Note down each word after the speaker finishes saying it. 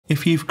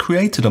If you've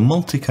created a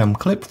multicam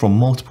clip from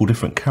multiple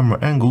different camera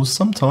angles,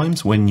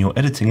 sometimes when you're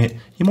editing it,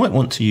 you might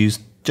want to use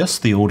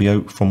just the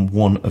audio from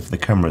one of the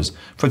cameras.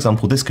 For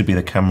example, this could be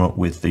the camera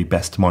with the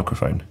best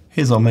microphone.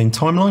 Here's our main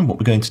timeline. What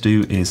we're going to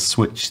do is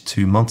switch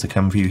to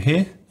multicam view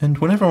here. And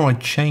whenever I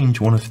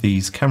change one of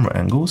these camera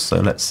angles,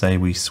 so let's say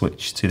we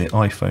switch to the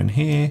iPhone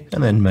here,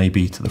 and then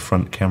maybe to the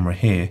front camera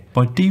here,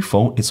 by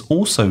default, it's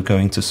also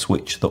going to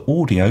switch the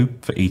audio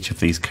for each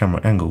of these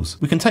camera angles.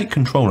 We can take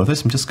control of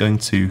this. I'm just going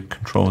to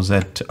Control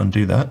Z to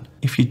undo that.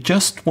 If you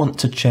just want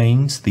to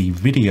change the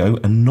video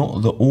and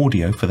not the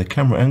audio for the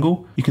camera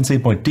angle, you can see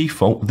by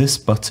default, this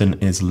button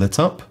is lit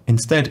up.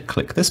 Instead,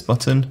 click this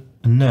button.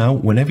 And now,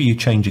 whenever you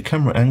change a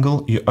camera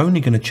angle, you're only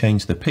going to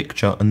change the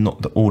picture and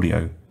not the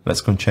audio.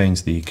 Let's go and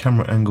change the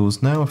camera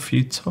angles now a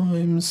few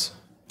times.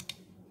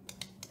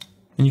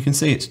 And you can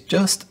see it's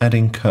just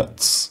adding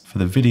cuts for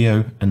the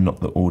video and not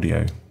the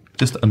audio.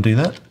 Just undo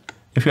that.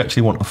 If you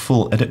actually want a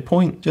full edit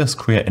point, just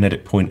create an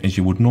edit point as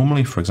you would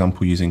normally, for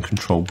example, using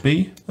Control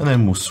B, and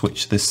then we'll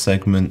switch this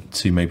segment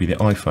to maybe the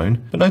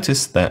iPhone. But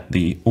notice that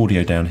the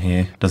audio down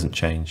here doesn't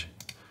change.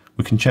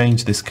 We can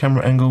change this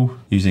camera angle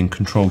using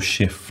Control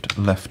Shift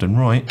left and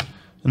right,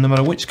 and no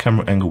matter which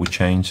camera angle we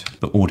change,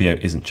 the audio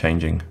isn't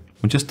changing.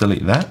 We'll just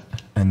delete that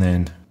and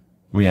then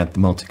re-add the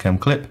multicam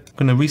clip. I'm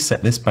going to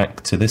reset this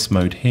back to this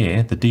mode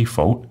here, the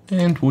default,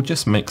 and we'll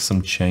just make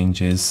some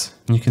changes.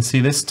 And you can see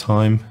this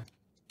time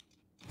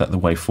that the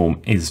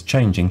waveform is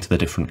changing to the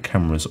different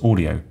camera's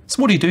audio.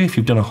 So what do you do if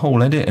you've done a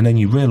whole edit and then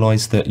you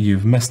realize that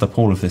you've messed up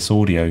all of this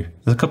audio?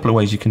 There's a couple of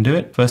ways you can do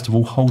it. First of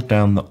all, hold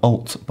down the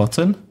Alt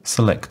button,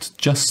 select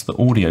just the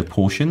audio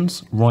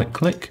portions, right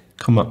click,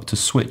 come up to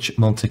switch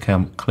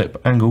multicam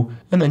clip angle,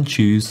 and then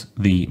choose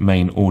the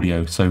main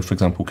audio. So for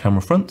example,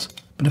 camera front.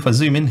 But if I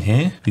zoom in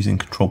here using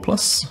Control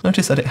Plus,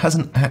 notice that it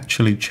hasn't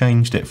actually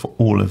changed it for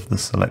all of the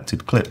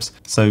selected clips.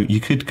 So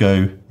you could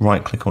go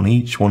right click on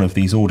each one of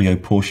these audio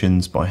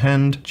portions by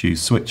hand,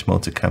 choose switch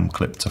multicam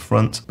clip to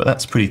front, but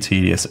that's pretty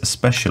tedious,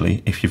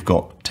 especially if you've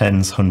got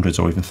tens, hundreds,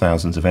 or even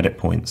thousands of edit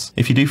points.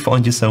 If you do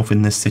find yourself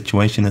in this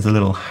situation, there's a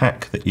little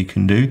hack that you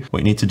can do. What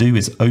you need to do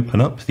is open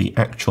up the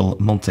actual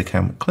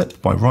multicam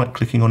clip by right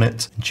clicking on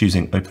it and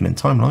choosing Open in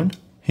Timeline.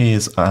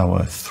 Here's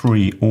our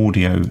 3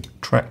 audio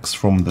tracks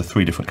from the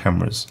 3 different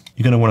cameras.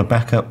 You're going to want to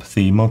back up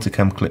the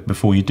multicam clip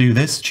before you do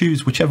this.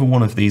 Choose whichever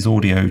one of these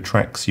audio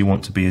tracks you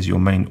want to be as your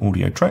main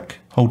audio track.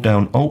 Hold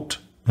down Alt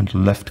and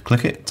left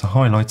click it to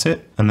highlight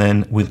it. And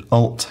then with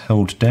Alt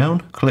held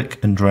down,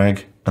 click and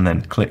drag, and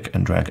then click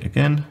and drag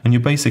again. And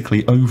you're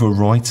basically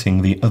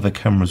overwriting the other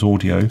camera's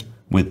audio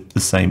with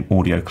the same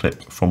audio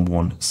clip from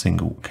one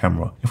single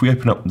camera. If we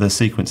open up the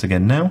sequence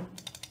again now,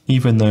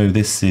 even though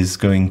this is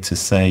going to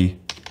say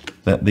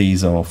that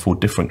these are for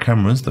different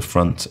cameras, the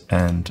front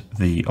and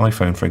the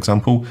iPhone, for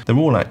example, they're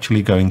all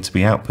actually going to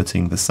be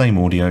outputting the same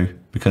audio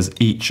because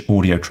each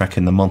audio track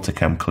in the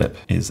multicam clip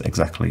is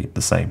exactly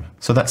the same.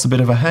 So that's a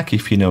bit of a hack.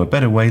 If you know a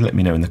better way, let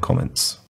me know in the comments.